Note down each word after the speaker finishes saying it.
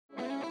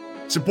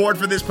Support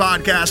for this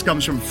podcast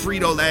comes from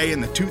Frito-Lay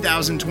and the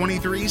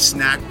 2023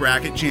 Snack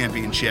Bracket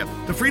Championship.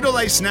 The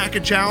Frito-Lay Snack-A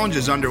Challenge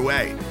is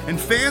underway, and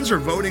fans are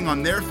voting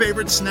on their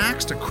favorite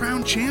snacks to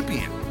crown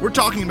champion. We're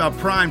talking about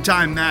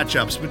prime-time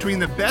matchups between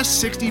the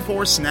best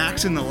 64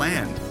 snacks in the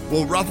land.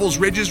 Will Ruffles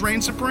Ridges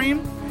reign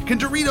supreme? Can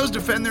Doritos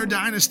defend their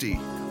dynasty?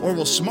 Or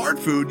will Smart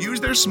Food use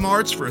their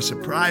smarts for a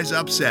surprise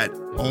upset?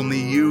 Only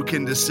you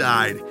can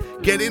decide.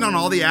 Get in on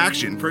all the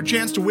action for a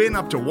chance to win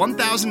up to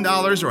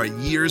 $1,000 or a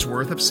year's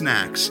worth of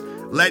snacks.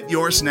 Let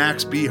your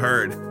snacks be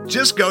heard.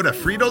 Just go to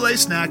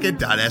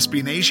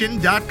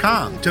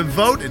fritolaysnacket.sbnation.com to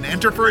vote and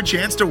enter for a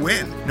chance to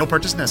win. No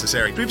purchase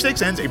necessary.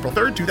 Sweepstakes ends April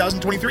 3rd,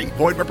 2023.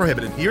 Void where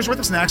prohibited. Year's worth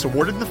of snacks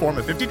awarded in the form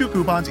of 52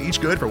 coupons, each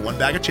good for one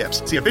bag of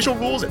chips. See official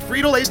rules at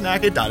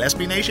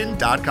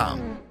fritolaysnacket.sbnation.com.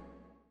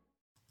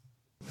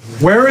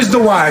 Where is the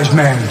wise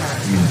man?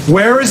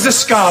 Where is the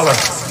scholar?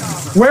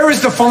 Where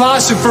is the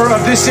philosopher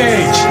of this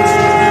age?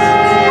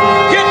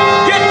 Get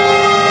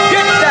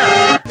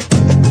down!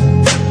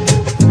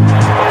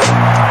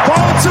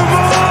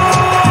 Baltimore!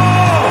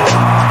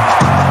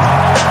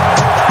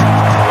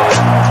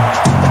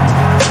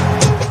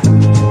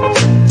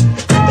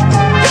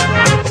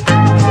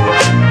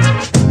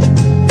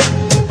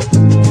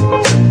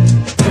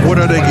 What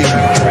are they getting?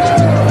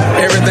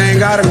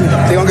 Everything out of me.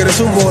 They gonna get a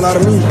Super Bowl out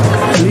of me.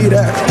 Believe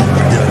that.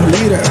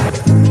 Believe that.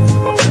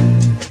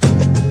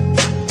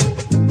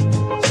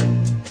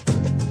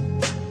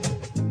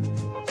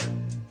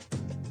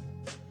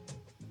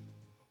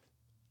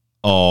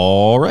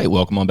 All right,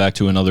 welcome on back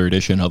to another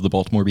edition of the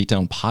Baltimore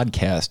Beatdown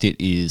podcast.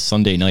 It is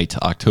Sunday night,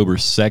 October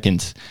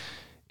 2nd,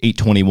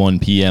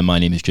 8:21 p.m. My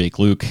name is Jake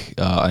Luke.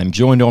 I'm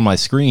joined on my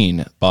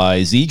screen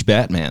by Zeej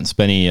Batman.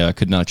 Spenny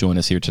could not join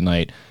us here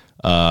tonight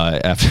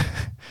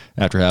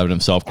after having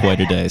himself quite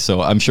a day.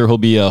 So I'm sure he'll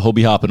be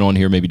hopping on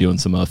here, maybe doing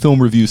some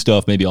film review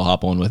stuff. Maybe I'll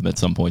hop on with him at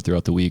some point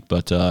throughout the week.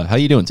 But how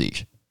you doing,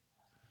 Zeej?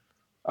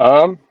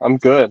 I'm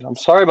good. I'm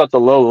sorry about the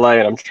low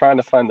light. I'm trying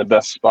to find the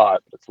best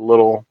spot.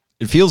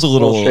 It feels a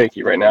little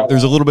shaky right now.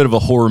 There's a little bit of a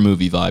horror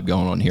movie vibe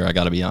going on here, I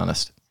got to be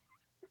honest.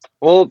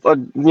 Well,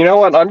 you know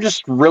what? I'm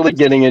just really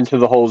getting into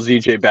the whole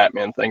ZJ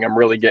Batman thing. I'm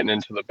really getting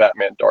into the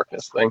Batman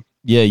Darkness thing.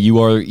 Yeah,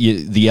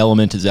 the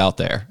element is out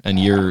there, and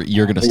you're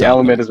going to stop. The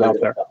element is out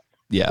there.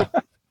 Yeah.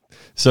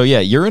 So, yeah,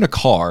 you're in a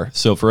car.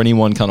 So, for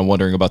anyone kind of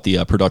wondering about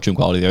the production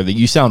quality there,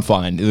 you sound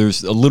fine.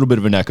 There's a little bit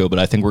of an echo, but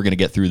I think we're going to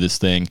get through this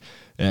thing.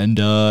 And,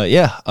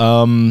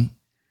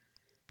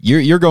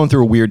 You're going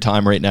through a weird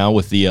time right now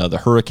with the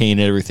hurricane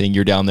and everything.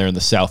 You're down there in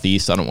the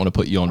southeast. I don't want to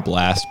put you on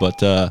blast,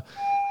 but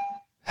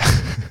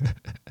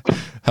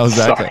how's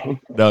that?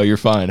 Sorry. No, you're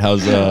fine.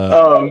 How's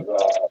No,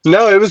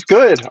 it was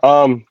good.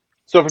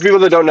 So for people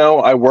that don't know,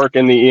 I work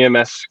in the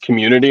EMS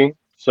community.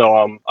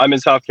 So I'm in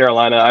South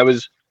Carolina. I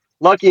was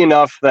lucky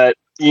enough that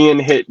Ian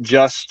hit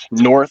just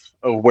north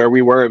of where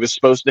we were. It was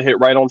supposed to hit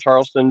right on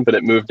Charleston, but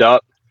it moved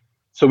up.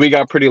 So we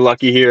got pretty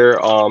lucky here.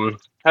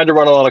 Had to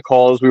run a lot of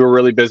calls. We were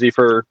really busy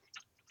for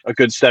a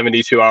good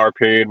 72-hour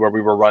period where we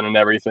were running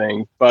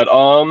everything. But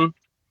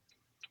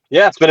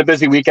yeah, it's been a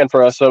busy weekend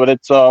for us. So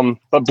it's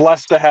but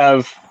blessed to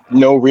have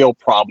no real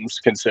problems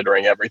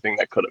considering everything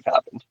that could have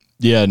happened.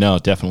 Yeah, no,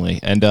 definitely.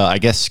 And I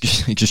guess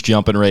just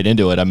jumping right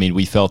into it, I mean,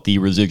 we felt the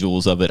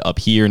residuals of it up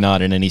here,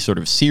 not in any sort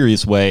of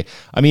serious way.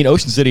 I mean,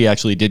 Ocean City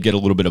actually did get a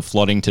little bit of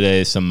flooding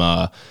today,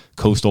 some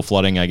coastal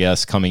flooding, I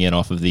guess, coming in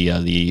off of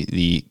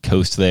the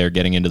coast there,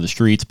 getting into the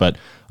streets. But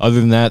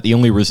other than that, the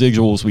only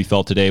residuals we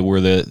felt today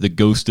were the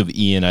ghost of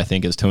Ian, I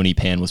think, as Tony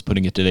Pan was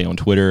putting it today on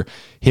Twitter,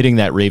 hitting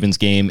that Ravens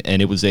game.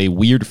 And it was a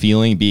weird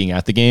feeling being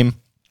at the game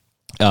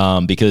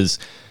because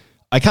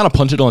I kind of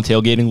punted on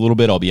tailgating a little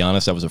bit. I'll be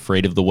honest. I was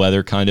afraid of the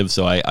weather kind of.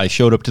 So I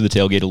showed up to the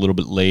tailgate a little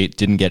bit late,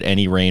 didn't get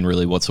any rain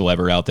really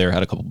whatsoever out there,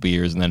 had a couple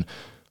beers, and then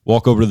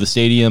walk over to the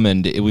stadium,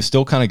 and it was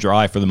still kind of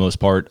dry for the most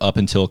part up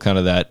until kind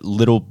of that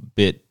little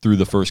bit through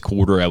the first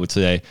quarter, I would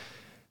say.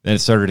 Then it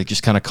started to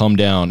just kind of come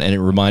down, and it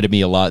reminded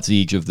me a lot,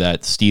 Zeej, of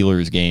that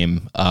Steelers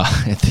game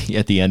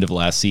at the end of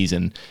last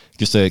season.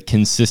 Just a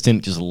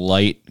consistent, just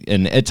light,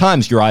 and at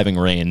times driving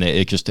rain.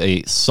 It just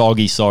a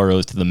soggy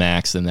sorrows to the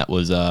max, and that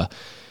was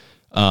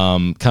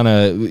kind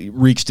of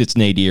reached its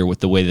nadir with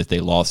the way that they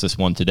lost this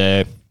one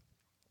today.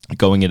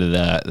 Going into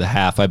the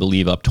half, I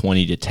believe, up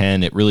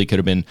 20-10. It really could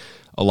have been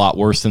a lot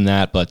worse than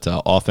that, but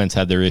offense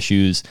had their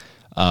issues,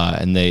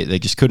 and they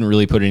just couldn't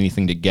really put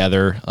anything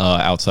together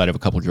outside of a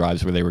couple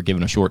drives where they were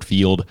given a short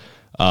field.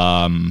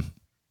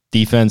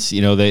 Defense,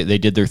 they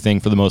did their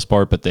thing for the most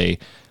part, but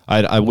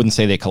I wouldn't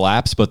say they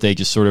collapsed, but they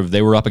just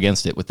they were up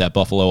against it with that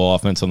Buffalo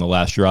offense on the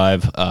last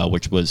drive,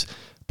 which was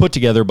put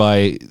together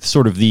by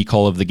sort of the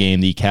call of the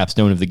game, the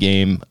capstone of the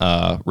game.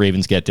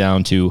 Ravens get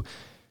down to,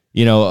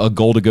 a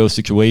goal-to-go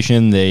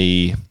situation.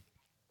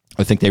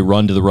 I think they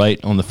run to the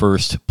right on the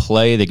first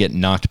play. They get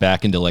knocked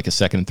back into like a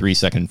 2nd and 3,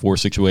 2nd and 4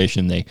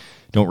 situation. They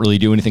don't really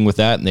do anything with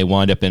that, and they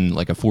wind up in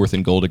like a 4th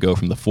and goal to go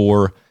from the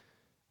 4.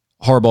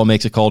 Harbaugh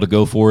makes a call to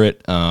go for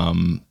it.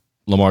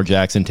 Lamar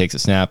Jackson takes a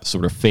snap,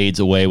 sort of fades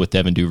away with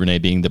Devin Duvernay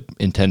being the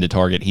intended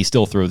target. He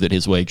still throws it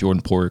his way.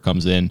 Jordan Poyer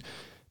comes in,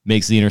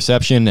 makes the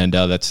interception, and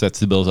that sets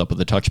the Bills up with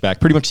a touchback.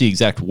 Pretty much the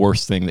exact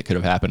worst thing that could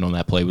have happened on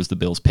that play was the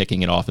Bills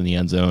picking it off in the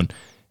end zone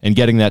and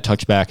getting that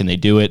touchback, and they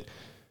do it.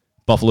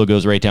 Buffalo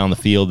goes right down the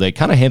field. They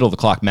kind of handle the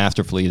clock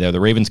masterfully there. The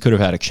Ravens could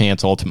have had a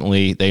chance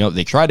ultimately.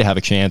 They tried to have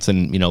a chance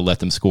and let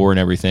them score and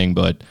everything,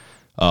 but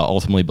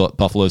ultimately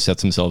Buffalo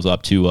sets themselves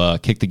up to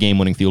kick the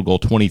game-winning field goal.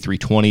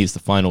 23-20 is the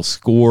final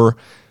score.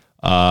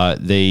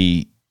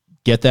 They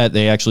get that.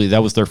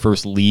 That was their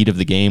first lead of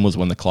the game, was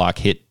when the clock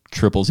hit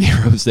triple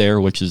zeros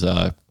there, which is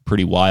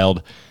pretty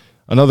wild.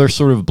 Another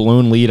sort of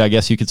blown lead, I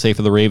guess you could say,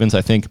 for the Ravens.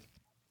 I think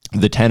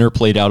the tenor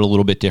played out a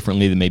little bit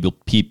differently than maybe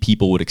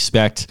people would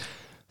expect.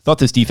 Thought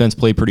this defense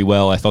played pretty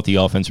well. I thought the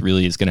offense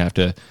really is going to have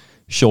to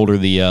shoulder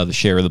the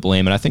share of the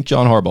blame, and I think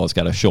John Harbaugh's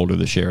got to shoulder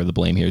the share of the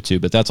blame here too.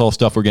 But that's all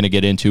stuff we're going to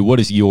get into.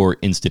 What is your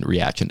instant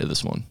reaction to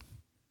this one?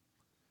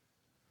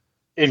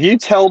 If you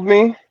told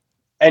me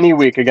any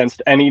week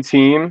against any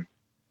team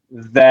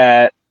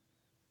that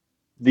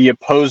the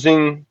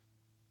opposing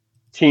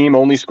team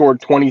only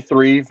scored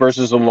 23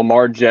 versus a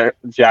Lamar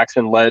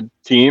Jackson-led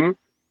team,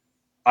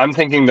 I'm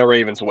thinking the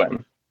Ravens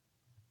win.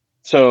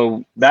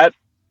 So that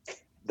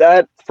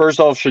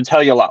first off should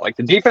tell you a lot. Like,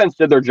 the defense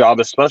did their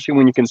job, especially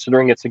when you're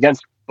considering it's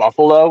against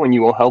Buffalo and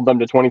you held them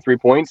to 23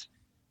 points.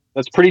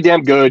 That's pretty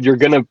damn good. You're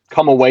going to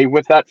come away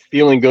with that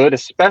feeling good,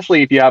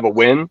 especially if you have a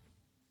win.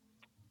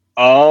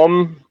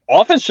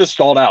 Offense just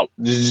stalled out.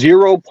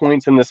 0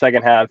 points in the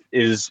second half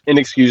is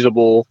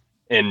inexcusable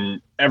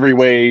in every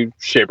way,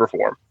 shape, or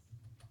form.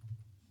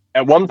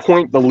 At one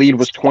point, the lead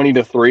was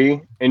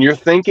 20-3, and you're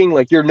thinking,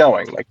 like, you're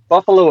knowing, like,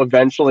 Buffalo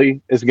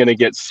eventually is going to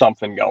get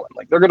something going.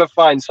 Like, they're going to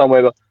find some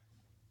way.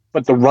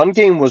 But the run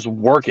game was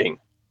working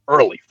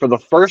early for the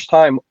first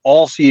time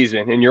all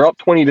season, and you're up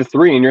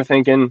 20-3, and you're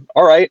thinking,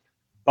 all right,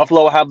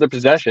 Buffalo will have their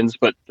possessions,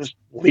 but just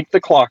leak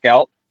the clock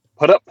out,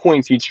 put up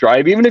points each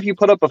drive. Even if you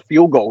put up a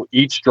field goal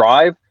each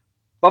drive,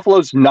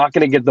 Buffalo's not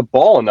going to get the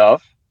ball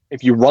enough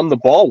if you run the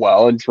ball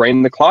well and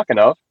drain the clock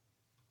enough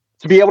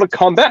to be able to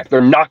come back.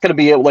 They're not going to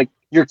be able, like,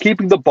 you're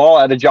keeping the ball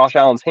out of Josh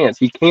Allen's hands.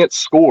 He can't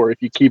score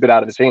if you keep it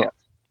out of his hands.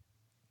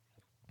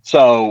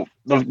 So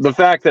the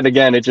fact that,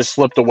 again, it just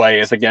slipped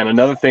away is, again,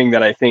 another thing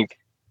that I think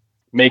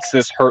makes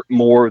this hurt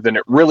more than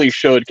it really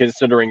should,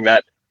 considering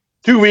that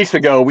 2 weeks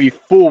ago we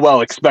full well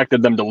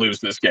expected them to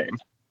lose this game.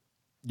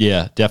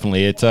 Yeah,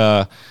 definitely. It's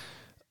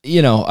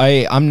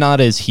I'm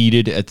not as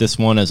heated at this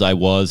one as I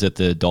was at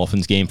the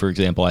Dolphins game, for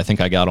example. I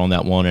think I got on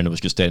that one and it was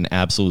just an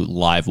absolute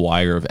live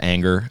wire of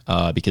anger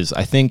because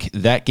I think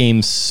that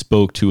game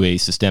spoke to a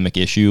systemic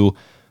issue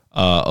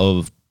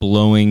of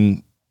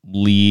blowing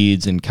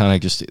leads and kind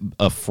of just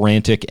a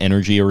frantic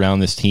energy around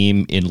this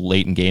team in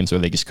late in games where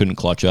they just couldn't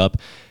clutch up.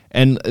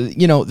 And,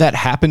 that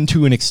happened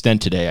to an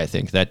extent today, I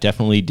think. That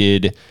definitely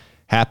did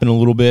happen a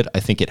little bit. I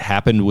think it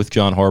happened with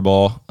John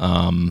Harbaugh.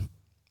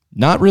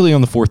 Not really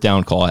on the fourth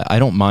down call. I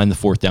don't mind the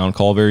fourth down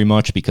call very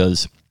much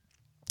because,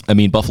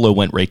 Buffalo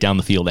went right down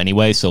the field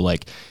anyway. So,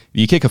 like, if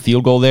you kick a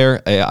field goal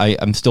there,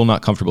 I'm still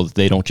not comfortable that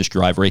they don't just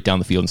drive right down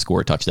the field and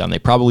score a touchdown. They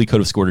probably could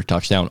have scored a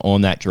touchdown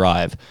on that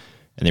drive,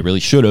 and they really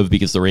should have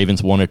because the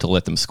Ravens wanted to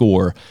let them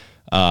score.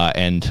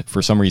 And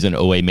for some reason,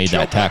 Owe made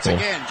that tackle.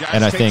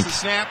 And I think,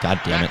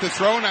 God damn it,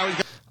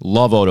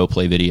 love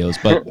autoplay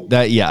videos. But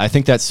I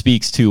think that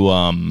speaks to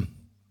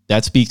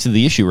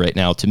the issue right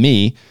now. To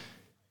me,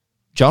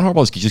 John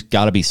Harbaugh's just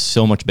got to be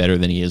so much better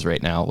than he is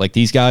right now. Like,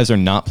 these guys are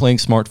not playing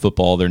smart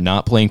football. They're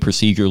not playing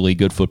procedurally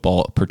good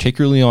football,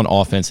 particularly on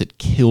offense. It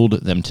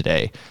killed them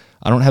today.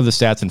 I don't have the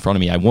stats in front of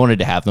me. I wanted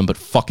to have them, but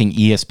fucking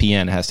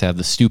ESPN has to have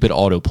the stupid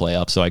autoplay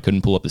up, so I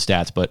couldn't pull up the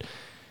stats. But,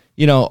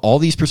 all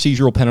these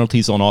procedural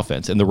penalties on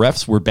offense, and the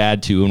refs were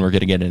bad too, and we're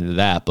going to get into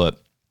that,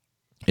 but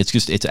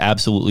it's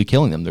absolutely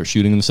killing them. They're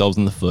shooting themselves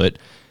in the foot.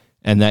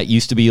 And that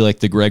used to be like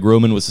the Greg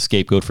Roman was the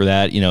scapegoat for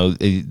that.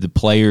 The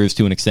players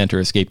to an extent are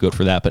a scapegoat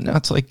for that. But now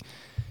it's like,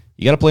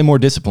 you got to play more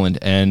disciplined.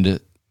 And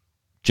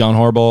John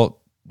Harbaugh,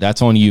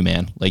 that's on you,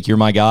 man. Like, you're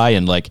my guy.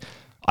 And, like,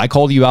 I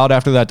called you out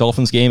after that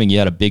Dolphins game and you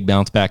had a big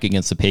bounce back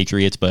against the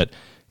Patriots. But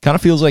kind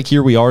of feels like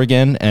here we are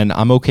again. And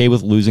I'm okay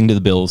with losing to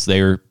the Bills.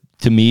 They're,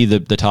 to me, the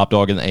top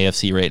dog in the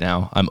AFC right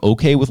now. I'm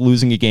okay with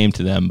losing a game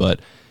to them. But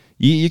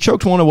you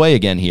choked one away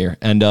again here,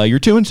 and you're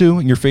 2-2,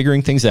 and you're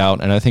figuring things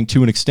out. And I think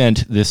to an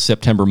extent, this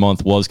September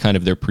month was kind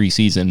of their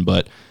preseason,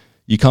 but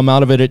you come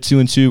out of it at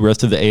 2-2.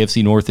 Rest of the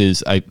AFC North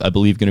is, I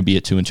believe, going to be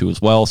at 2-2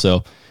 as well.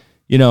 So,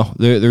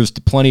 there's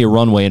plenty of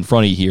runway in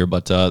front of you here,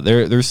 but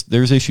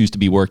there's issues to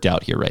be worked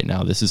out here right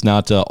now. This is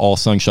not all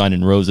sunshine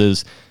and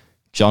roses.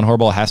 John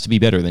Harbaugh has to be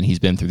better than he's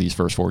been through these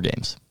first 4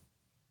 games.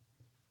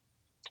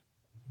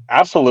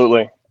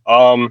 Absolutely.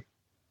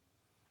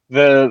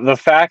 The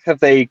fact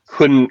that they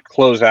couldn't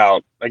close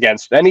out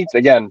against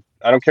again,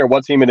 I don't care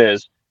what team it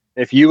is.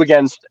 If you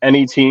against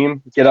any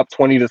team get up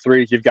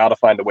 20-3, you've got to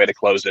find a way to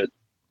close it.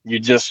 You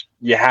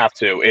have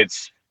to.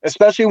 It's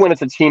especially when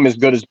it's a team as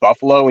good as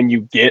Buffalo and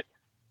you get,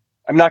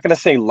 I'm not going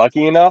to say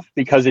lucky enough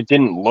because it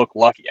didn't look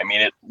lucky.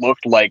 It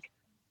looked like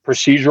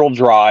procedural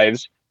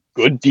drives,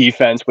 good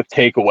defense with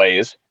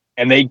takeaways,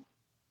 and they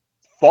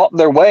fought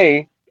their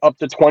way up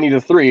to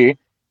 20-3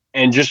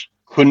 and just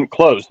couldn't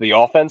close. The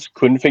offense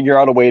couldn't figure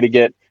out a way to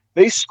get.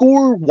 They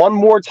score one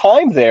more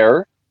time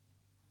there,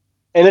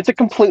 and it's a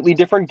completely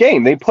different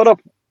game. They put up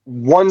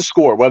one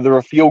score, whether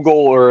a field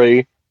goal or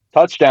a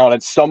touchdown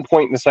at some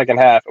point in the second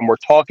half, and we're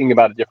talking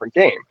about a different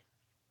game.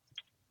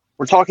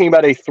 We're talking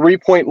about a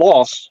 3-point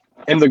loss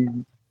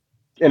in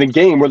a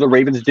game where the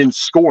Ravens didn't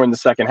score in the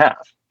second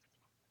half.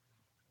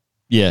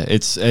 Yeah,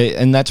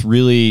 and that's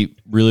really,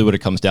 really what it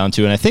comes down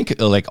to. And I think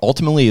like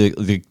ultimately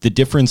the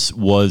difference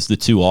was the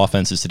two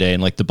offenses today.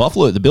 And like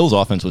the Bills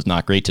offense was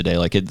not great today.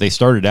 Like they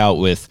started out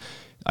with,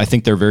 I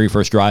think their very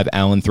first drive,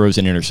 Allen throws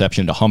an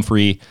interception to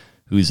Humphrey,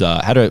 who's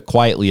had a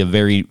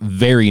very,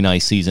 very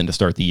nice season to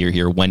start the year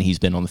here when he's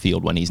been on the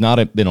field. When he's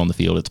not been on the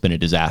field, it's been a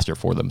disaster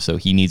for them. So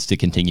he needs to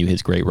continue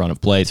his great run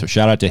of play. So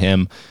shout out to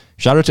him.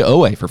 Shout out to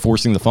Owe for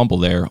forcing the fumble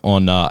there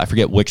on, I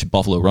forget which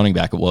Buffalo running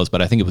back it was,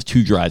 but I think it was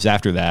 2 drives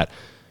after that.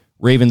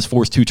 Ravens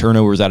forced 2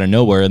 turnovers out of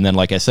nowhere, and then,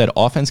 like I said,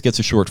 offense gets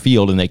a short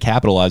field, and they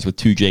capitalize with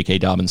 2 J.K.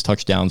 Dobbins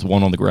touchdowns,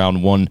 one on the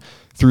ground, one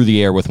through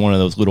the air with one of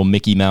those little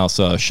Mickey Mouse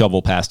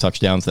shovel pass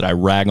touchdowns that I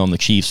rag on the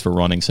Chiefs for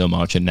running so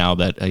much, and now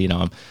that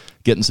I'm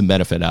getting some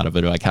benefit out of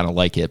it, I kind of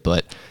like it.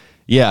 But,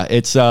 yeah,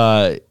 it's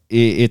on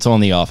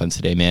the offense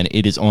today, man.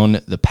 It is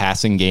on the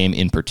passing game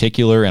in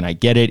particular, and I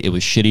get it. It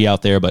was shitty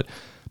out there, but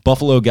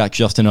Buffalo got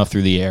just enough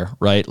through the air,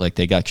 right? Like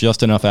they got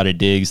just enough out of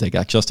Diggs. They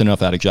got just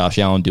enough out of Josh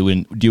Allen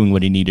doing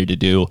what he needed to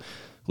do. A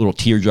little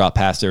teardrop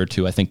pass there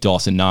to, I think,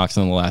 Dawson Knox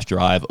on the last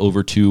drive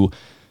over to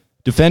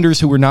defenders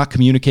who were not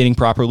communicating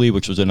properly,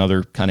 which was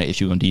another kind of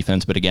issue on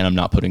defense. But again, I'm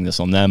not putting this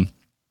on them.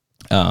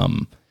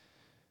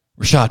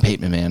 Rashad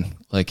Bateman, man,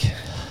 like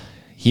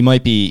he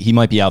might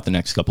be out the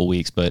next couple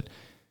weeks, but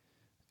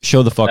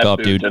show the fuck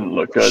up, dude. Didn't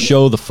look good.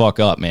 Show the fuck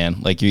up,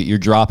 man. Like you're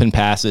dropping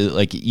passes.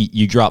 Like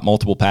you drop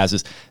multiple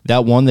passes.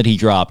 That one that he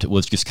dropped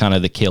was just kind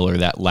of the killer,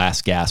 that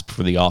last gasp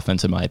for the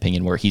offense, in my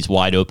opinion, where he's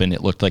wide open.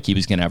 It looked like he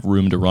was going to have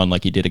room to run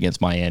like he did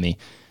against Miami.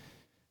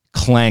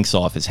 Clanks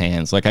off his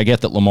hands. Like I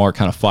get that Lamar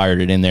kind of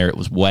fired it in there. It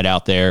was wet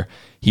out there.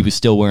 He was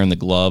still wearing the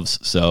gloves.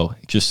 So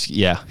just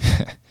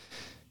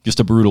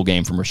a brutal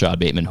game from Rashad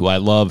Bateman, who I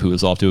love, who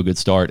is off to a good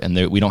start.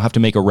 And we don't have to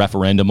make a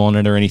referendum on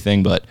it or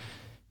anything, but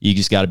you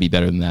just got to be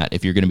better than that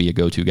if you're going to be a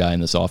go-to guy in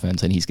this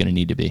offense, and he's going to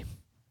need to be.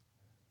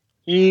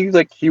 He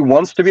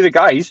wants to be the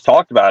guy. He's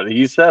talked about it.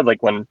 He said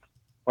like when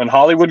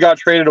Hollywood got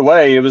traded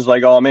away, it was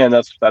like, oh man,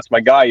 that's my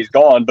guy. He's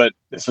gone, but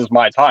this is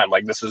my time.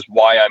 Like this is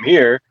why I'm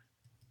here.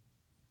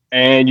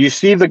 And you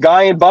see the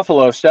guy in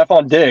Buffalo,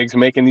 Stephon Diggs,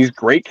 making these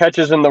great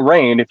catches in the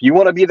rain. If you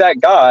want to be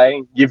that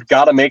guy, you've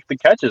got to make the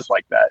catches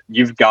like that.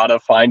 You've got to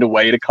find a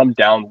way to come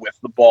down with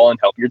the ball and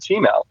help your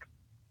team out.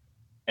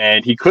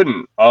 And he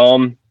couldn't.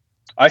 We're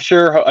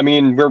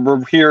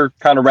here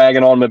kind of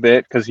ragging on him a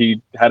bit because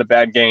he had a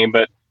bad game,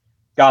 but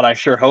God, I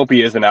sure hope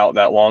he isn't out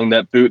that long.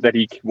 That boot that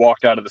he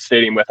walked out of the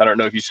stadium with, I don't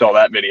know if you saw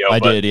that video. I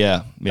did,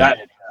 yeah.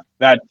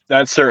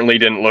 That certainly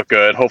didn't look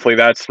good. Hopefully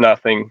that's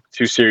nothing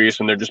too serious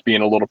and they're just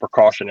being a little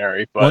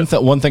precautionary.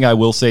 But one thing I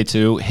will say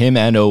too, him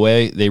and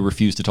Owe, they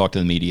refused to talk to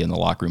the media in the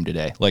locker room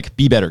today. Like,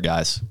 be better,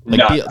 guys.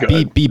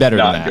 Like, be better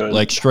than that. Good.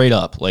 Like, straight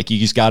up. Like, you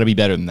just got to be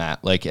better than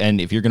that. Like,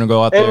 and if you're gonna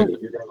go out there,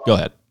 go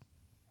ahead.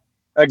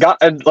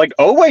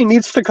 Owe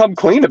needs to come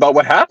clean about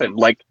what happened.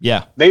 Like,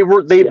 yeah,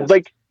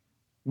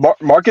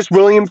 Marcus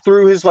Williams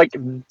threw his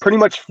pretty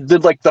much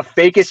did the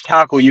fakest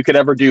tackle you could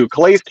ever do.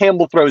 Calais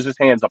Campbell throws his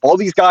hands up. All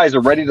these guys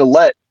are ready to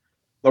let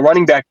the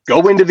running back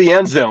go into the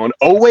end zone.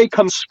 Owe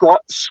comes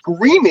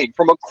screaming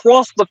from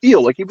across the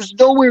field, like he was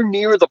nowhere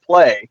near the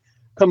play.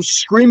 Comes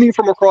screaming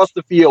from across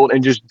the field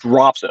and just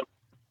drops him.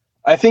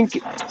 I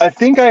think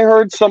I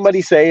heard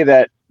somebody say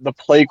that the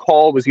play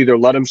call was either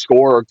let him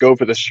score or go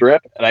for the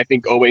strip, and I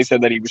think Owe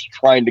said that he was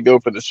trying to go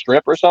for the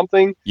strip or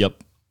something.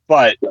 Yep.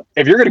 But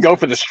if you're going to go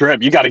for the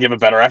strip, you got to give a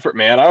better effort,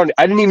 man.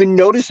 I didn't even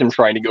notice him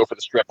trying to go for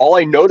the strip. All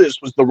I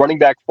noticed was the running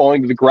back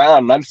falling to the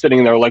ground, and I'm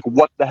sitting there like,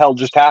 what the hell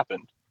just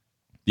happened?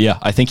 Yeah,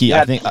 I think he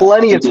had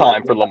plenty of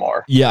time for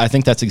Lamar. Yeah, I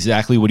think that's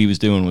exactly what he was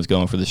doing, was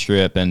going for the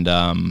strip. And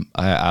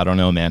I don't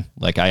know, man.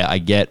 Like I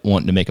get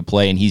wanting to make a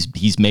play, and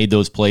he's made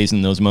those plays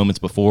in those moments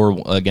before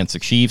against the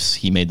Chiefs.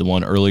 He made the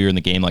one earlier in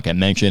the game, like I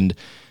mentioned.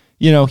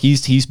 You know,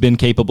 he's been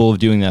capable of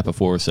doing that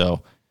before.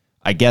 So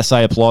I guess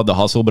I applaud the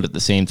hustle, but at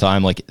the same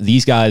time, like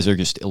these guys are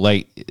just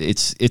like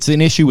it's an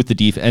issue with the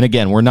defense. And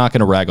again, we're not going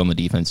to rag on the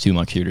defense too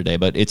much here today,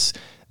 but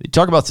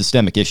talk about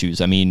systemic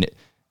issues. I mean,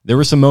 there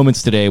were some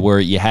moments today where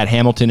you had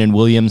Hamilton and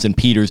Williams and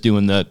Peters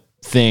doing the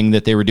thing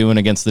that they were doing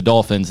against the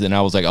Dolphins, and I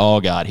was like, oh,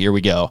 God, here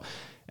we go.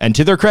 And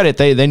to their credit,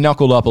 they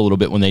knuckled up a little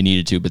bit when they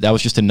needed to, but that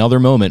was just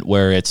another moment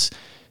where it's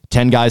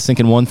 10 guys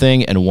thinking one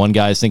thing and one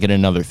guy's thinking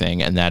another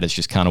thing, and that is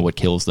just kind of what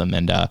kills them.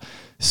 And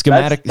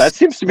schematic... That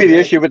seems to be the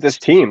issue with this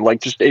team.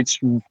 Like, just it's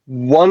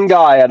one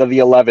guy out of the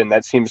 11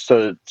 that seems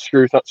to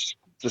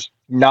just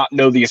not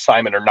know the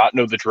assignment or not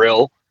know the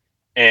drill.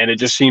 And it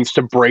just seems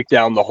to break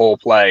down the whole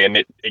play, and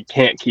it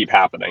can't keep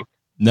happening.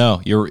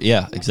 No,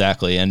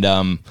 exactly. And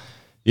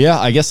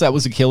I guess that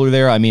was a killer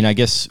there. I mean, I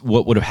guess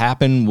what would have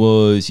happened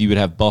was you would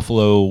have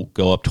Buffalo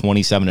go up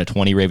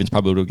 27-20. Ravens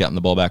probably would have gotten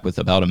the ball back with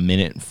about a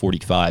minute and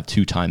 45,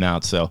 2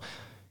 timeouts. So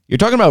you're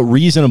talking about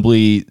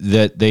reasonably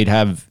that they'd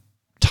have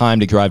time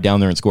to drive down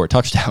there and score a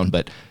touchdown,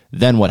 but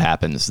then what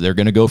happens? They're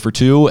going to go for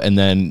 2, and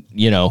then,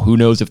 who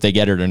knows if they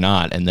get it or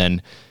not. And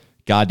then,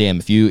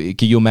 goddamn, can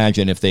you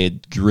imagine if they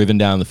had driven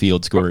down the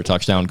field, scored a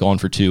touchdown, gone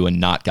for 2 and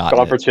not gotten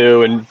it? Gone for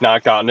 2 and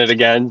not gotten it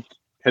again.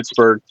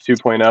 Pittsburgh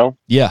 2.0.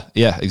 Yeah,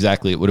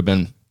 exactly. It would have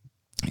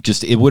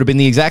been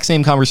the exact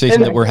same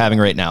conversation that we're having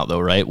right now, though,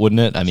 right? Wouldn't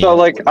it? I mean, so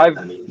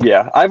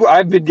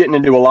I've been getting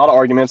into a lot of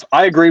arguments.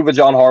 I agree with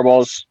John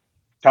Harbaugh's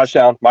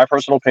touchdown. My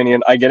personal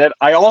opinion, I get it.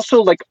 I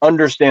also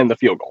understand the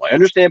field goal. I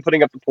understand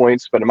putting up the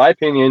points, but in my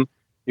opinion,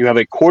 you have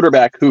a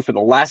quarterback who, for the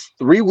last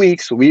 3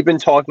 weeks, we've been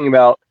talking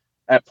about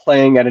at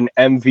playing at an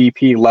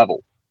MVP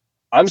level.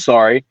 I'm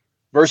sorry,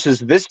 versus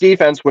this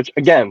defense, which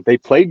again they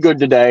played good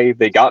today.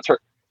 They got to.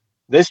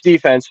 This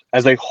defense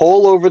as a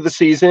whole over the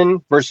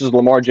season versus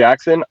Lamar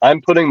Jackson,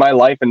 I'm putting my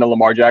life into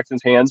Lamar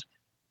Jackson's hands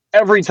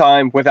every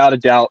time, without a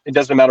doubt. It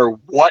doesn't matter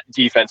what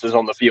defense is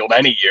on the field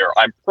any year.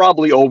 I'm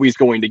probably always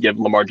going to give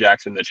Lamar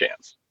Jackson the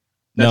chance.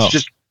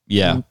 It's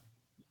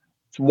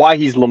why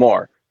he's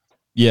Lamar.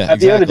 Yeah. At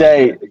the end of the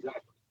day,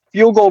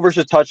 field goal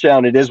versus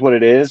touchdown, it is what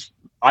it is.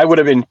 I would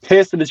have been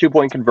pissed at the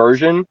 2-point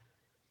conversion.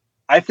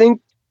 I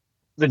think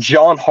the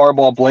John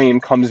Harbaugh blame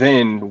comes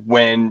in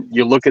when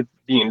you look at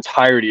the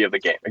entirety of the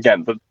game.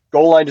 Again, the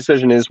goal line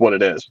decision is what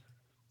it is.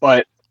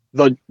 But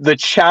the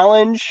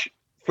challenge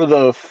for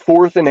the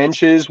 4th and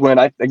inches when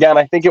I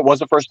think it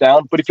was a first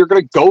down, but if you're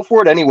going to go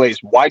for it anyways,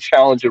 why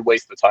challenge and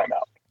waste the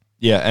timeout?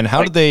 Yeah, and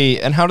how did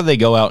they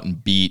go out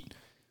and beat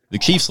the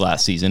Chiefs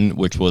last season,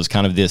 which was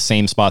kind of the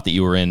same spot that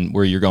you were in,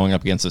 where you're going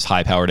up against this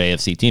high-powered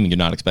AFC team and you're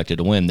not expected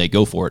to win? They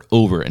go for it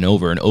over and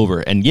over and over,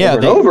 and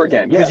over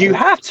again, because you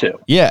have to.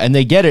 Yeah, and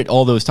they get it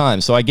all those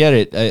times. So I get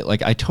it.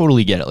 I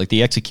totally get it. Like,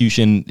 the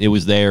execution, it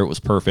was there, it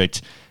was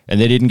perfect, and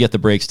they didn't get the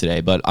breaks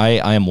today. But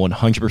I am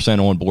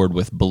 100% on board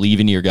with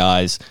believe in your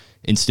guys,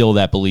 instill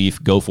that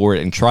belief, go for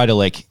it, and try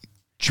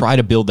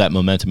to build that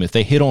momentum. If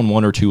they hit on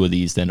 1 or 2 of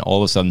these, then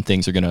all of a sudden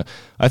things are gonna.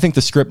 I think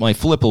the script might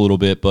flip a little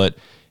bit, but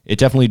it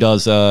definitely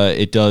does.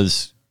 It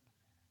does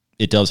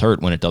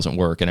hurt when it doesn't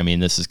work. And I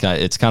mean, it's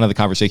kind of the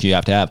conversation you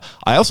have to have.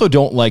 I also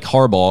don't like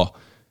Harbaugh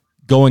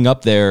going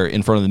up there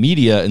in front of the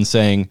media and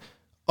saying,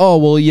 "Oh,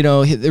 well,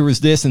 there was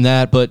this and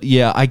that, but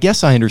yeah, I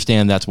guess I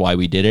understand that's why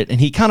we did it."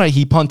 And he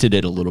punted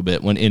it a little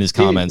bit when in his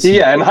comments.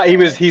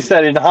 He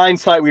said, in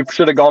hindsight, we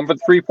should have gone for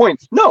 3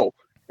 points. No.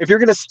 If you're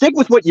going to stick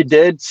with what you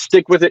did,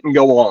 stick with it and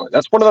go on.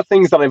 That's one of the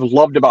things that I've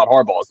loved about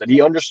Harbaugh, is that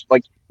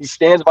he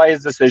stands by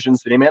his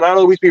decisions. They may not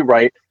always be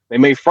right. They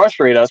may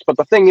frustrate us, but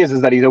the thing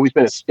is that he's always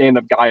been a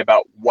stand-up guy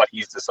about what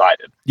he's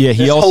decided. Yeah,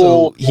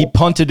 he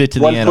punted it to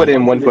the 1 foot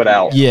in, 1 foot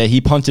out. Yeah, he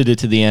punted it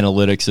to the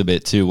analytics a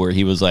bit too, where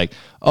he was like,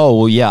 "Oh,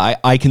 well, yeah,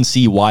 I can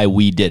see why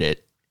we did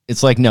it."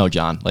 It's like, no,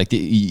 John. Like,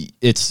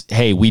 it's,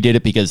 hey, we did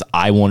it because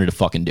I wanted to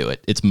fucking do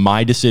it. It's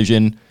my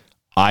decision.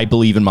 I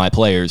believe in my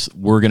players.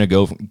 We're gonna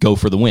go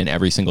for the win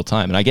every single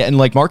time. And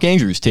like Mark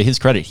Andrews, to his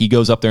credit, he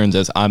goes up there and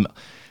says, "I'm."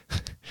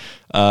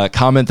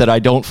 Comment that I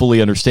don't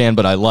fully understand,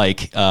 but I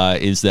like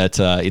is that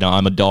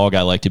I'm a dog.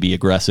 I like to be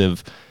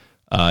aggressive.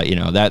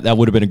 That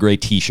would have been a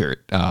great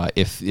T-shirt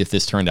if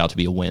this turned out to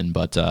be a win.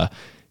 But I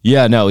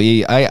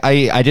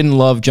didn't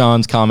love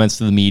John's comments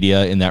to the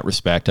media in that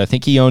respect. I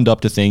think he owned up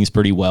to things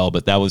pretty well,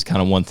 but that was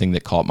kind of one thing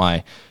that caught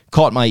my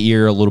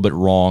ear a little bit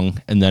wrong.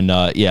 And then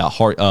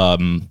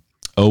Oweh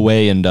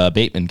and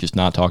Bateman just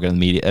not talking to the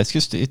media.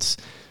 It's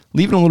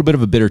leaving a little bit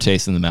of a bitter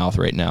taste in the mouth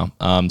right now.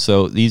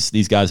 So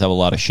these guys have a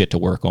lot of shit to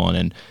work on.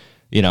 And,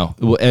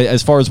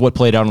 as far as what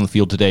played out on the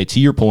field today, to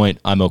your point,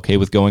 I'm okay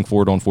with going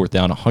for it on 4th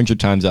down 100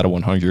 times out of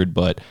 100.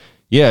 But,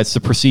 yeah, it's the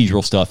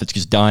procedural stuff. It's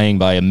just dying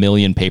by a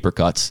million paper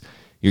cuts.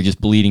 You're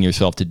just bleeding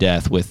yourself to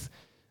death with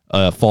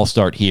a false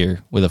start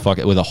here, with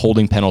a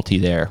holding penalty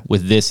there,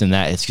 with this and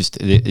that. It's just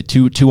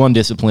too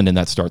undisciplined, and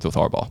that starts with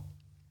Harbaugh.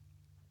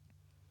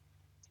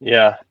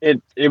 Yeah,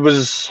 it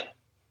was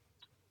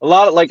a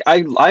lot of,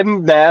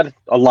 I'm mad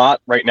a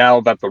lot right now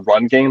about the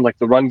run game. Like,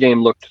 the run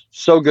game looked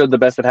so good, the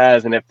best it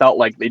has, and it felt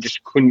like they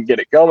just couldn't get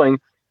it going.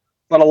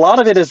 But a lot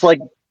of it is like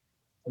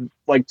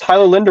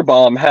Tyler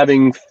Linderbaum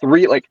having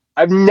 3,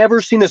 I've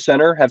never seen a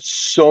center have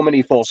so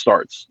many false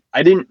starts.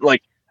 I didn't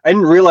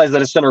realize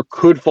that a center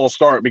could false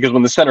start, because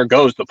when the center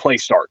goes, the play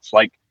starts.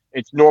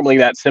 It's normally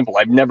that simple.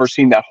 I've never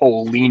seen that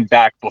whole lean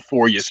back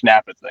before you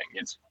snap it thing.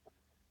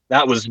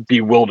 That was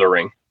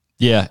bewildering.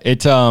 Yeah,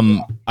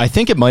 I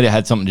think it might have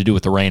had something to do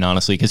with the rain,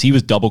 honestly, because he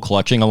was double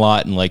clutching a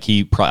lot, and I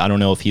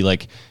don't know if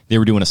they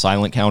were doing a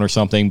silent count or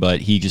something,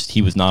 but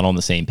he was not on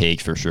the same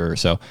page for sure.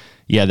 So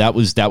yeah, that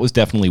was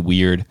definitely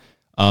weird.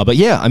 But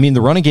yeah, I mean,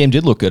 the running game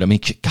did look good. I mean,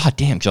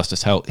 goddamn,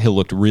 Justice Hill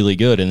looked really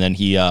good, and then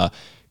he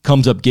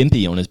comes up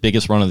gimpy on his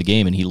biggest run of the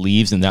game, and he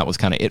leaves, and that was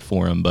kind of it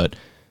for him. But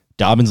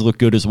Dobbins looked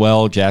good as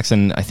well.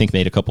 Jackson, I think,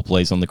 made a couple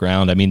plays on the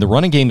ground. I mean, the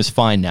running game is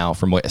fine now,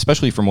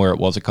 especially from where it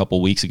was a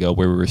couple weeks ago,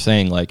 where we were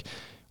saying,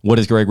 what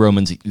is Greg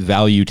Roman's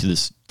value to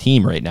this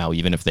team right now,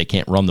 even if they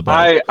can't run the ball?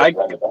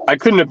 I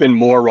couldn't have been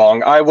more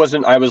wrong. I was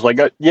like,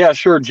 yeah,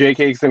 sure,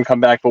 JK's going to come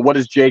back, but what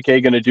is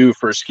JK going to do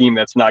for a scheme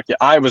that's not...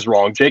 I was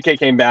wrong. JK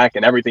came back,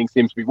 and everything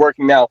seems to be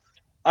working now.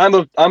 I'm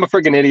a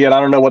freaking idiot. I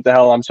don't know what the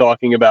hell I'm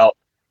talking about.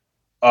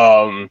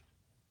 The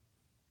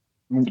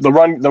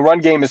run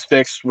game is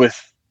fixed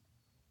with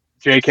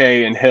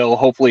JK and Hill.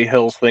 Hopefully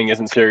Hill's thing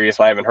isn't serious.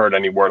 I haven't heard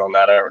any word on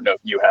that. I don't know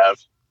if you have.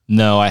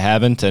 No, I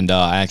haven't, and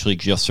I actually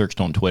just searched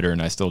on Twitter,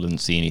 and I still didn't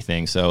see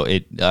anything. So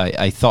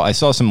I thought I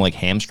saw some like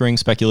hamstring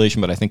speculation,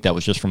 but I think that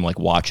was just from like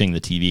watching the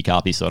TV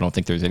copy. So I don't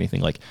think there's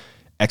anything like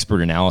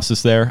expert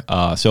analysis there.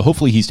 So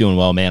hopefully he's doing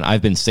well, man.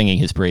 I've been singing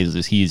his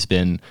praises. He's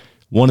been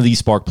one of these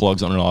spark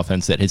plugs on an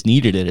offense that has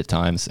needed it at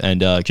times. And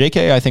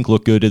JK, I think,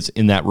 looked good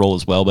in that role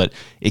as well, but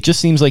it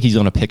just seems like he's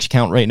on a pitch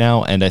count right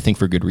now, and I think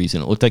for good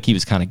reason. It looked like he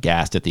was kind of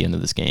gassed at the end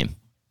of this game.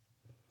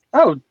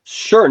 Oh,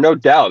 sure, no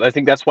doubt. I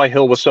think that's why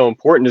Hill was so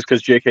important, is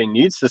because JK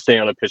needs to stay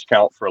on a pitch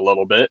count for a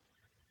little bit.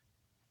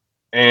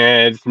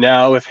 And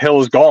now if Hill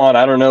is gone,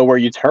 I don't know where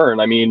you turn.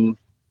 I mean,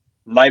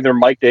 neither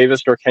Mike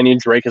Davis nor Kenyon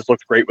Drake has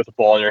looked great with the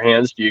ball in your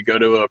hands. Do you go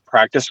to a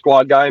practice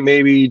squad guy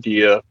maybe? Do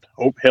you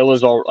hope Hill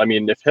is all... I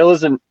mean, if Hill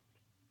isn't...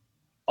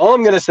 All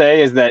I'm going to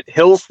say is that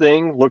Hill's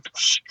thing looked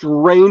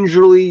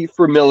strangely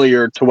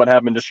familiar to what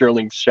happened to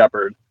Sterling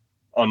Shepard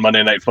on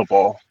Monday Night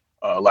Football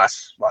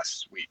last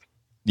week.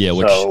 Yeah,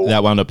 which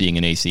that wound up being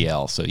an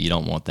ACL, so you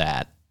don't want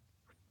that.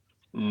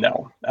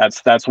 No,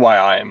 that's why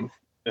I'm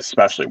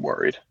especially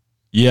worried.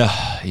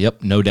 Yeah,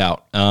 yep, no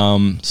doubt.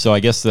 So I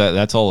guess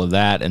that's all of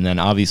that, and then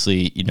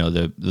obviously, you know,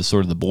 the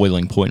sort of the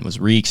boiling point was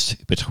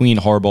reached between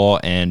Harbaugh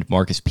and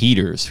Marcus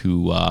Peters,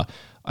 who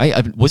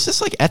I was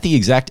this like at the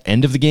exact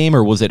end of the game,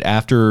 or was it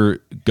after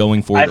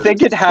going forward? I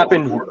think it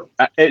happened.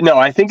 No,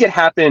 I think it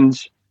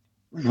happened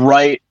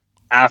right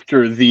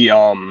after the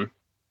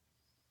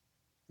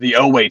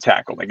Oweh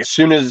tackle. Like as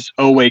soon as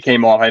Oweh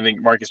came off, I think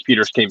Marcus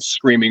Peters came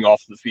screaming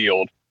off the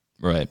field.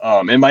 Right.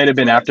 It might have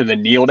been after the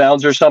kneel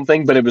downs or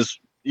something, but it was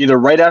either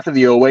right after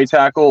the Oweh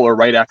tackle or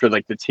right after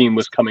like the team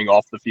was coming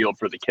off the field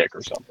for the kick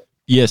or something.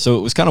 Yeah, so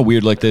it was kind of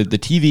weird. Like the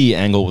TV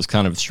angle was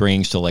kind of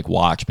strange to like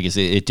watch because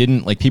it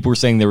didn't, like, people were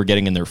saying they were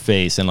getting in their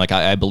face, and like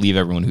I believe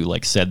everyone who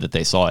like said that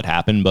they saw it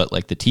happen, but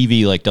like the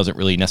TV like doesn't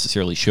really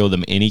necessarily show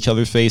them in each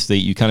other's face.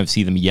 You kind of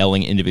see them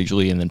yelling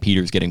individually and then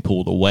Peters getting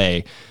pulled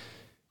away.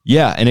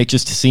 Yeah, and it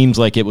just seems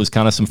like it was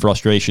kind of some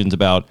frustrations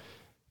about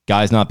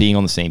guys not being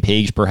on the same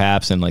page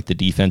perhaps, and like the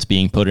defense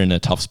being put in a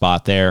tough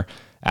spot there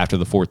after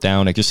the fourth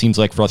down. It just seems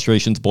like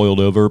frustrations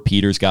boiled over.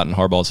 Peters got in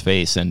Harbaugh's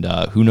face, and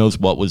who knows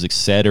what was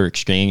said or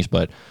exchanged,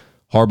 but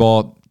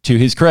Harbaugh, to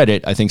his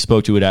credit, I think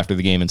spoke to it after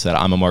the game and said,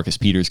 I'm a Marcus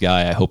Peters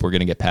guy. I hope we're going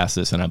to get past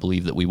this, and I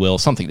believe that we will.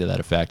 Something to that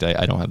effect.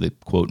 I don't have the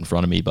quote in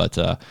front of me, but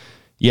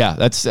yeah,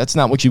 that's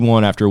not what you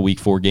want after a Week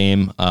 4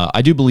 game.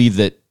 I do believe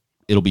that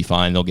it'll be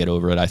fine. They'll get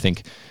over it. I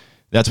think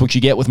that's what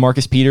you get with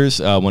Marcus Peters.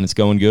 When it's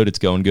going good,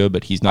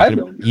 but he's not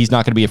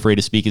going to be afraid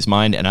to speak his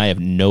mind, and I have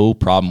no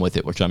problem with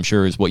it, which I'm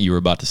sure is what you were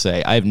about to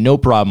say. I have no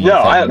problem with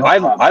him.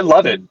 I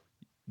love it.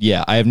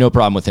 Yeah, I have no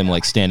problem with him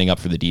like standing up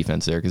for the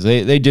defense there, because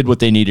they did what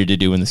they needed to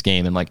do in this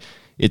game, and like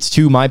it's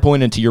to my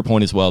point and to your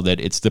point as well that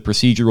it's the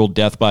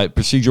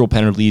procedural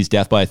penalties,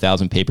 death by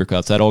 1,000 paper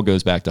cuts. That all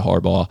goes back to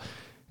Harbaugh,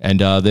 and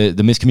the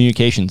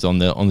miscommunications on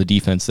the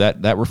defense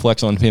that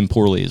reflects on him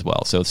poorly as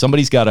well. So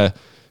somebody's got to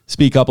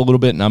speak up a little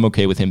bit, and I'm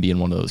okay with him being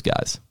one of those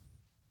guys.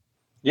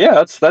 Yeah,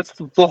 that's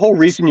the whole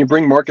reason you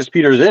bring Marcus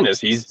Peters in, is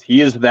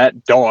he is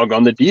that dog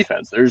on the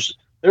defense. There's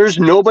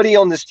nobody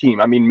on this team.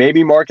 I mean,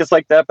 maybe Mark is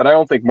like that, but I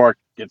don't think Mark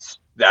gets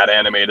that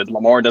animated.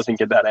 Lamar doesn't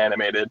get that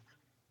animated.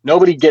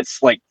 Nobody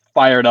gets like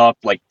fired up,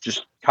 like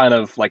just kind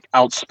of like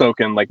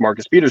outspoken like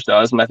Marcus Peters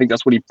does, and I think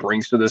that's what he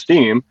brings to this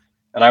team.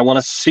 And I want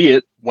to see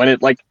it when it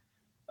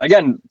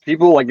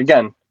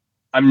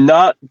I'm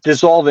not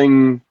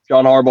dissolving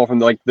John Harbaugh from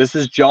this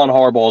is John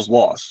Harbaugh's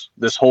loss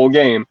this whole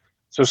game.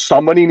 So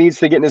somebody needs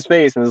to get in his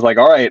face and is like,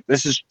 all right,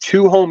 this is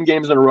 2 home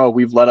games in a row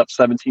we've let up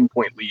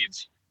 17-point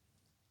leads.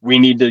 We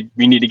need to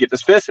get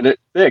this fixed. And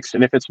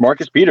if it's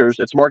Marcus Peters,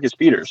 it's Marcus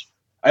Peters.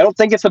 I don't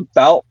think it's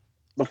about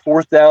the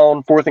fourth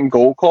and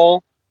goal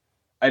call.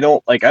 I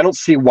don't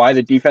see why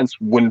the defense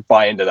wouldn't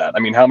buy into that. I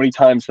mean, how many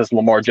times has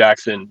Lamar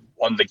Jackson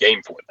won the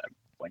game for them?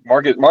 Like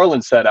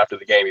Marlon said after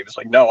the game, he was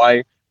like,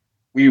 no,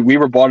 we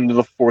were bought into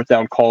the fourth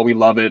down call. We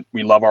love it.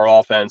 We love our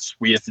offense.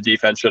 We as the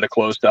defense should have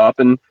closed up.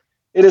 And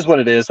it is what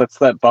it is. That's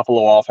that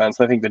Buffalo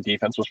offense. I think the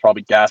defense was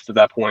probably gassed at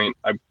that point.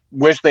 I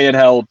wish they had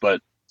held, but.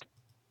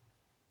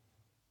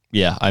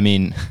 Yeah, I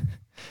mean,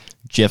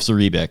 Jeff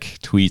Zaribek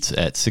tweets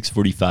at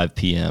 6:45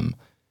 p.m.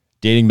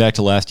 Dating back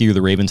to last year,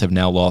 the Ravens have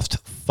now lost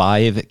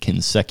 5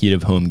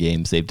 consecutive home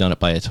games. They've done it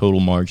by a total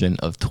margin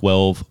of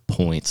 12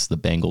 points. The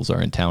Bengals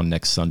are in town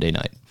next Sunday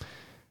night.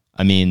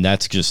 I mean,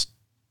 that's just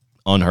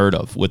unheard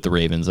of with the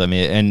Ravens. I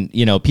mean,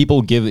 and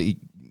people give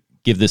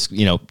this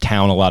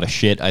town a lot of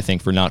shit, I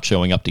think, for not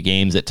showing up to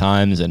games at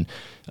times and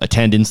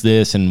attendance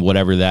this and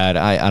whatever that.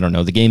 I don't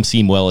know. The games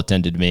seem well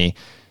attended to me,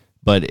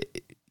 but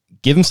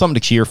give them something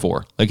to cheer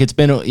for. Like, it's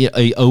been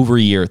over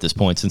a year at this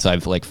point since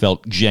I've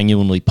felt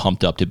genuinely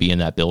pumped up to be in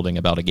that building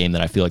about a game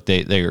that I feel like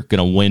they're going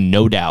to win,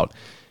 no doubt.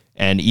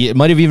 And it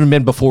might have even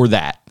been before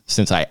that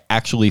since I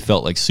actually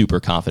felt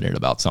super confident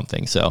about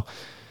something. So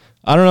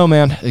I don't know,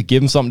 man. Give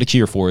them something to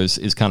cheer for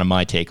is kind of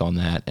my take on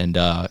that, and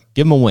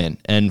give them a win.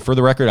 And for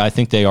the record, I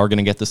think they are going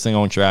to get this thing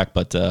on track,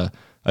 but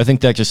I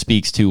think that just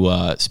speaks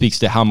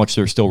to how much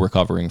they're still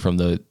recovering from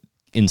the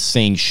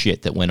insane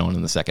shit that went on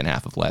in the second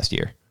half of last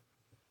year.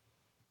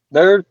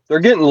 They're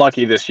getting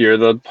lucky this year.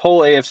 The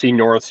whole AFC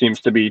North seems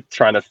to be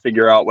trying to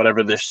figure out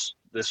whatever this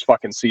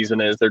fucking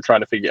season is.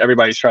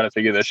 Everybody's trying to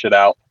figure this shit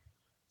out.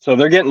 So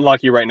they're getting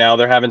lucky right now.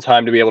 They're having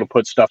time to be able to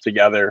put stuff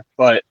together,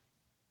 but.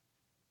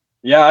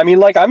 Yeah, I mean,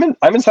 like I'm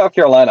in South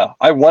Carolina.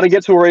 I want to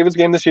get to a Ravens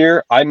game this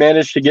year. I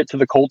managed to get to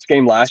the Colts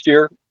game last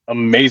year.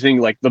 Amazing,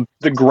 like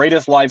the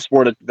greatest live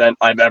sport event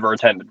I've ever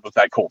attended was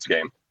that Colts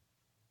game.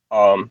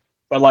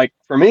 But like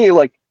for me,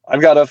 like I've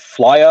got to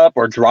fly up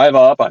or drive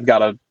up. I've got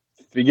to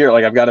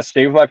I've got to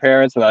stay with my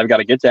parents, and then I've got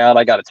to get down.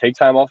 I got to take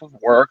time off of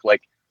work.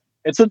 Like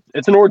it's an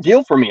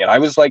ordeal for me. And I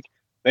was like,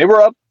 they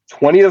were up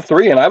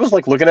 20-3, and I was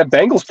like looking at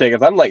Bengals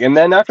tickets. I'm like, and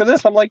then after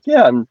this, I'm like,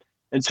 yeah.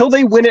 Until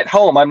they win at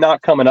home, I'm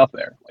not coming up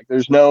there. Like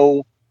there's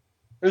no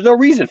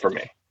reason for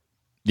me.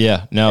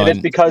 Yeah, no. And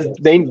it's because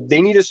they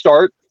need to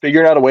start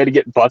figuring out a way to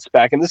get butts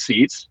back in the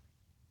seats,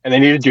 and they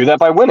need to do that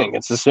by winning.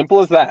 It's as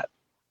simple as that.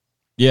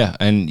 Yeah,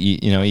 and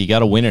you got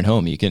to win at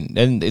home. You can,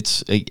 and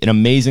it's an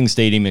amazing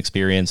stadium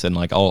experience. And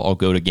like I'll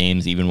go to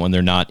games even when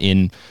they're not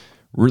in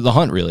the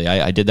hunt. Really,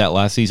 I did that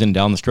last season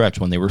down the stretch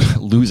when they were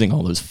losing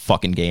all those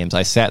fucking games.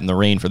 I sat in the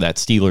rain for that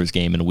Steelers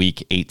game in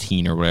week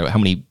 18 or whatever. How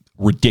many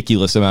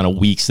ridiculous amount of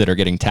weeks that are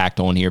getting tacked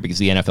on here because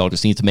the NFL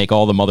just needs to make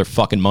all the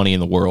motherfucking money in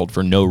the world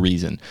for no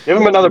reason. Give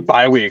them another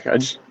bye week.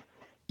 But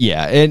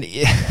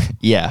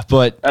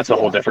that's a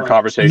whole different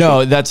conversation.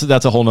 No, that's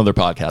a whole nother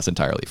podcast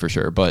entirely for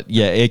sure. But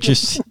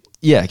just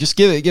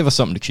give us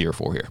something to cheer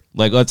for here.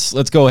 Like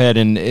let's go ahead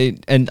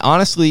and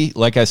honestly,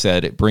 like I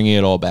said, bringing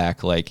it all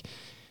back, like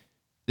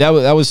that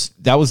was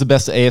the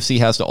best the AFC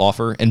has to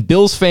offer. And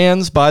Bills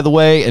fans, by the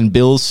way, and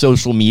Bills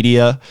social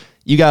media,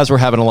 you guys were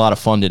having a lot of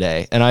fun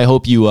today, and I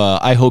hope you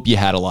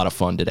had a lot of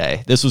fun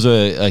today. This was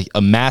a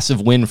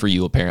massive win for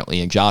you, apparently,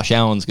 and Josh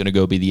Allen's going to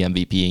go be the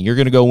MVP, and you're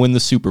going to go win the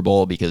Super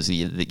Bowl because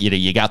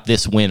you got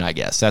this win, I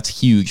guess. That's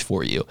huge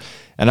for you.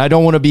 And I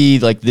don't want to be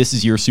like this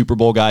is your Super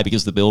Bowl guy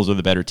because the Bills are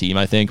the better team,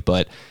 I think,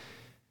 but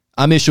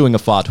I'm issuing a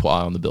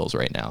fatwa on the Bills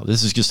right now.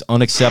 This is just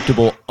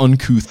unacceptable,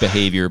 uncouth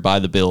behavior by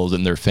the Bills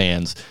and their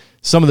fans.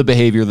 Some of the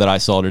behavior that I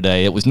saw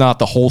today, it was not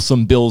the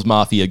wholesome Bills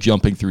Mafia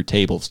jumping through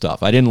table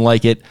stuff. I didn't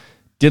like it.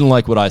 Didn't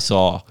like what I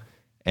saw,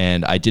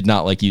 and I did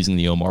not like using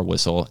the Omar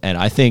whistle. And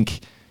I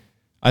think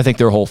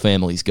their whole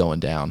family's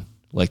going down,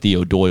 like the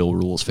O'Doyle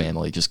Rules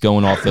family, just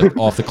going off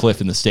the cliff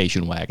in the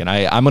station wagon.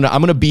 I'm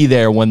gonna be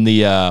there when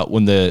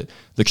the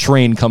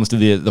train comes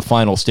to the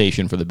final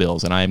station for the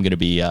Bills, and I am gonna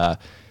be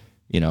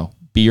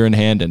beer in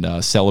hand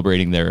and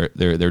celebrating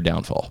their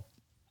downfall.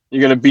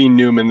 You're gonna be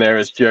Newman there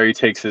as Jerry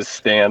takes his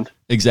stand.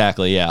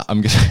 Exactly. Yeah,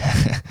 I'm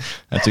gonna.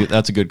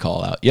 That's a good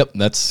call out. Yep.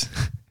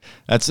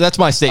 That's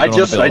my statement.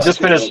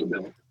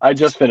 I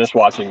just finished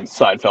watching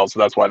Seinfeld, so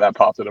that's why that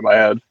popped into my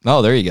head.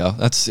 Oh, there you go.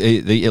 That's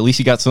at least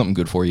you got something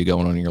good for you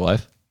going on in your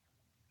life.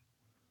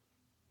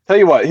 Tell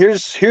you what,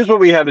 here's what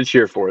we have to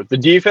cheer for. The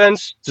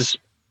defense, just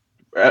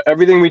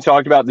everything we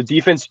talked about, the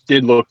defense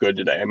did look good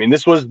today. I mean,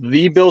 this was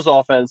the Bills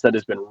offense that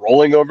has been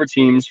rolling over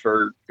teams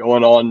for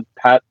going on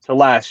pat to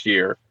last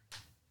year.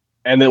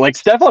 And then like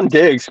Stephon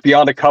Diggs,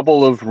 beyond a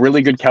couple of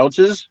really good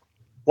couches,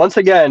 once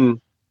again,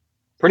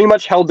 pretty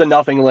much held to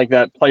nothing like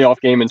that playoff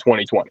game in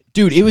 2020.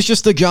 Dude, it was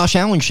just the Josh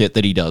Allen shit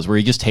that he does, where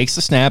he just takes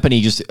the snap and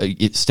he just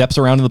it steps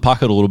around in the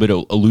pocket a little bit,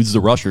 eludes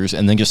the rushers,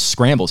 and then just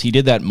scrambles. He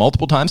did that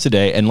multiple times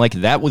today, and like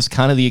that was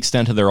kind of the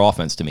extent of their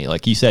offense to me.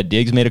 Like you said,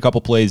 Diggs made a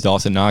couple plays,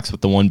 Dawson Knox with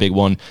the one big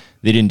one.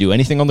 They didn't do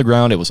anything on the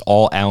ground. It was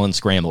all Allen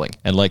scrambling.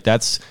 And like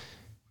that's,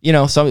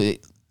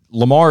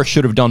 Lamar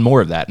should have done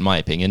more of that, in my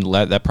opinion.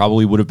 That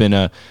probably would have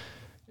been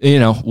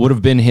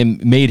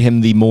made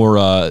him the more...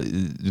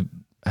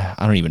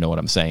 I don't even know what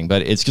I'm saying,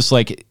 but it's just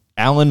like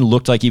Allen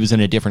looked like he was in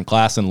a different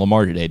class than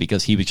Lamar today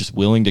because he was just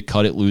willing to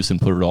cut it loose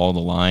and put it all on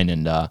the line.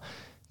 And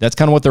that's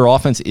kind of what their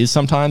offense is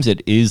sometimes.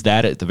 It is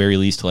that at the very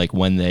least, like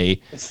when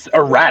it's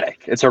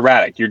erratic. It's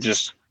erratic. You're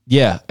just...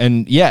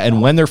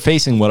 And when they're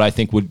facing what I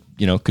think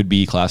could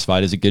be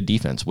classified as a good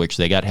defense, which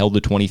they got held to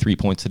 23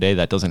 points today.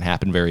 That doesn't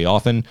happen very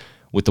often.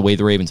 With the way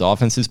the Ravens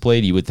offense is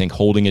played, you would think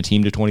holding a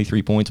team to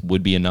 23 points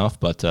would be enough,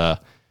 but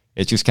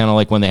it's just kind of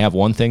like when they have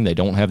one thing, they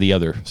don't have the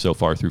other so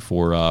far through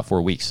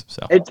 4 weeks.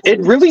 So it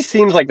really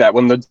seems like that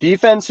when the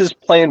defense is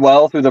playing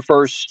well through the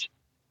first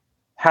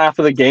half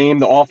of the game,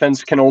 the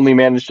offense can only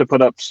manage to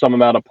put up some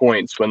amount of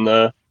points. And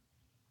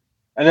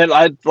then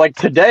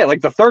today,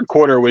 like the third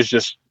quarter was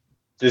just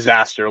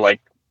disaster.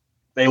 Like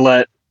there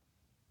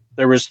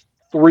was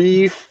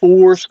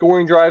 3-4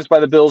 scoring drives by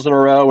the Bills in a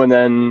row, and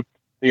then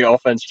the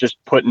offense just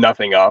put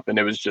nothing up, and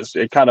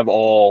it kind of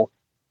all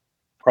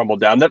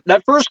crumbled down.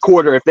 That first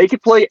quarter, if they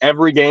could play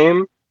every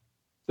game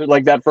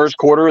like that first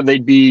quarter,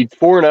 they'd be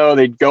 4-0,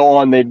 they'd go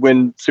on, they'd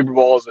win Super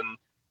Bowls and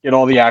get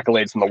all the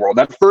accolades in the world.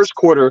 That first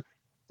quarter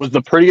was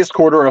the prettiest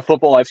quarter of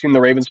football I've seen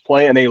the Ravens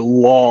play in a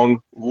long,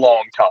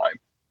 long time.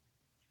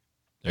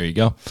 There you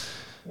go.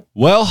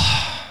 Well,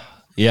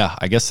 Yeah,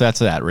 I guess that's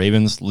that.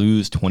 Ravens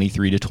lose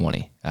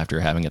 23-20 after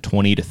having a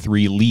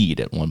 20-3 lead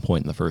at one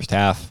point in the first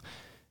half.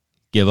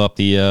 Give up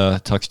the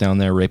touchdown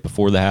there right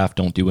before the half.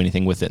 Don't do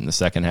anything with it in the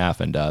second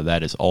half, and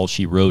that is all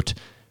she wrote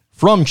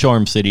from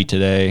Charm City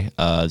today.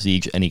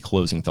 Zeeg, any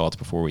closing thoughts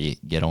before we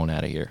get on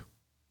out of here?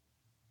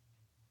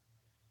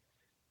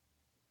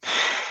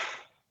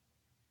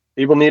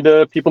 People need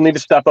to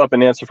step up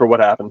and answer for what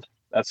happened.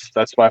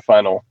 That's my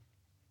final.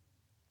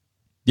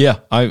 Yeah,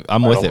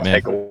 I'm with it,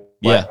 man. Takeaway.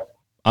 Yeah,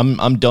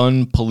 I'm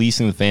done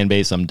policing the fan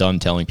base. I'm done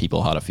telling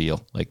people how to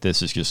feel. Like,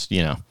 this is just,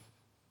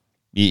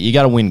 you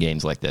got to win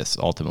games like this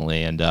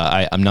ultimately. And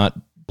I'm not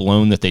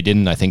blown that they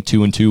didn't. I think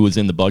 2-2 was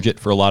in the budget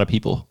for a lot of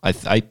people.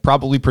 I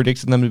probably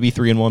predicted them to be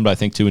 3-1, but I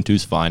think 2-2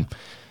 is fine.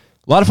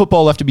 A lot of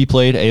football left to be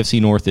played.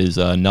 AFC North is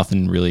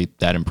nothing really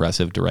that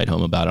impressive to write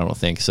home about, I don't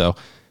think. So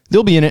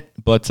they'll be in it,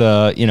 but,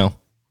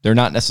 they're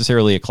not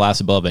necessarily a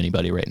class above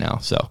anybody right now.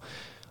 So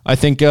I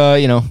think,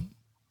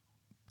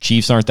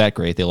 Chiefs aren't that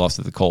great. They lost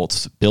to the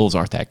Colts. Bills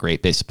aren't that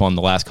great based upon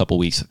the last couple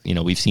weeks,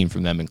 we've seen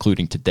from them,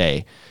 including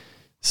today.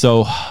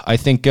 So I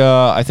think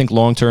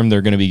long term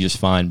they're going to be just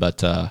fine, but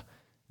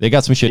they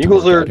got some shit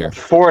Eagles to work out here.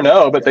 Eagles are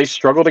 4-0, but they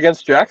struggled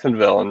against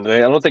Jacksonville, and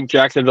I don't think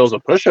Jacksonville's a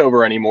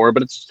pushover anymore,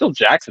 but it's still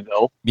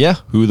Jacksonville. Yeah,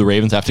 who the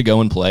Ravens have to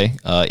go and play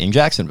in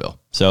Jacksonville.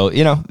 So,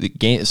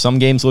 some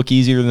games look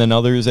easier than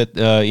others at,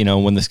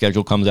 when the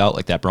schedule comes out.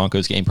 Like that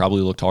Broncos game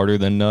probably looked harder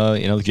than,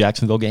 the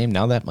Jacksonville game.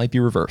 Now that might be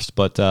reversed.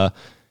 But,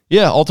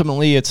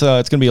 ultimately it's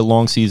going to be a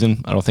long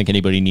season. I don't think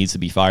anybody needs to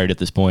be fired at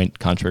this point,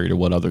 contrary to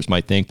what others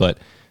might think. But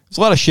there's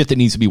a lot of shit that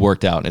needs to be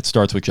worked out, and it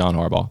starts with John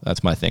Harbaugh.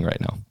 That's my thing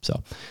right now.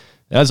 So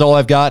that's all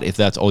I've got, if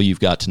that's all you've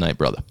got tonight,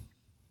 brother.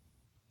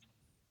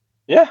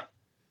 Yeah.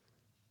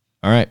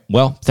 All right.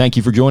 Well, thank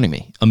you for joining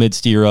me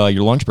amidst your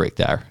lunch break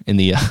there in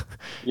the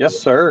yes,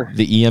 sir.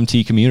 The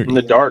EMT community. In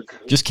the dark.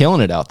 Just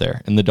killing it out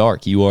there in the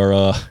dark. You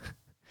are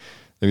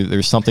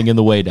there's something in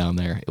the way down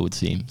there, it would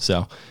seem.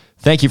 So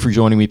thank you for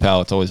joining me,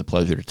 pal. It's always a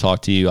pleasure to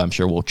talk to you. I'm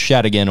sure we'll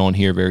chat again on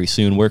here very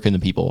soon. Where can the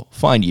people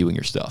find you and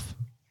your stuff?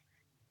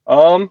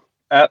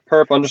 At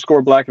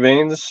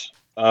perp_blackveins.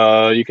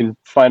 You can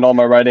find all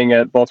my writing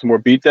at Baltimore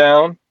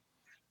Beatdown.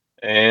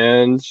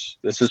 And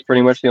this is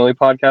pretty much the only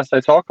podcast I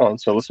talk on,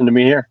 so listen to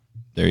me here.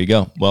 There you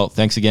go. Well,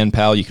 thanks again,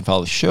 pal. You can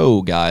follow the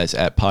show, guys,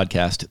 at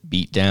Podcast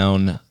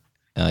Beatdown.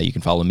 You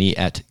can follow me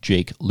at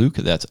Jake Luke.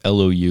 That's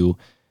LOUQUE.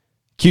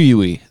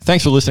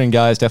 Thanks for listening,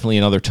 guys. Definitely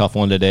another tough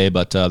one today,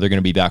 but they're going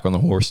to be back on the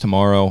horse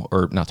tomorrow,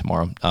 or not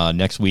tomorrow,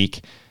 next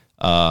week.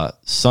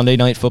 Sunday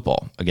Night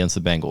Football against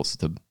the Bengals.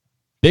 The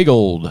big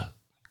old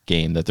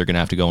game that they're going to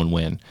have to go and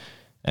win.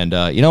 And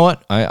you know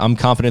what? I'm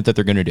confident that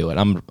they're going to do it.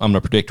 I'm going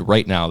to predict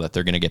right now that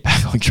they're going to get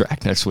back on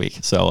track next week.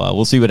 So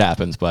we'll see what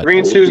happens. But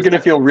 3-2 is going to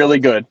feel really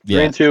good.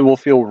 3-2 will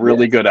feel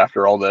really good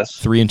after all this.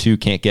 3-2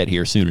 can't get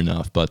here soon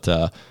enough. But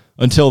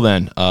until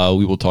then,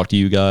 we will talk to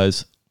you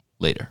guys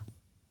later.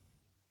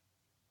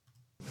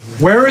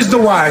 Where is the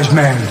wise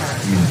man?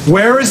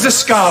 Where is the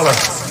scholar?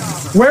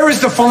 Where is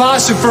the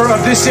philosopher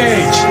of this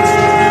age?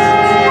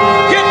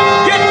 Get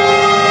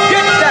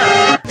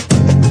down!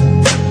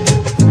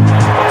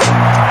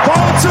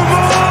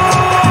 Baltimore!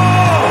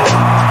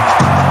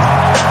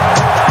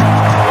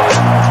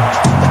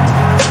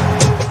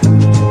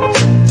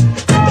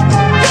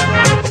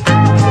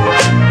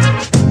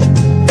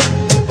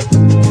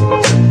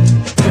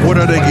 What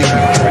are they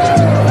getting?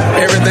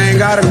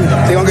 Everything out of me.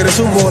 They gonna get a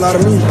Super Bowl out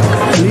of me.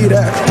 Believe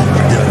that.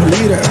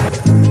 Believe that.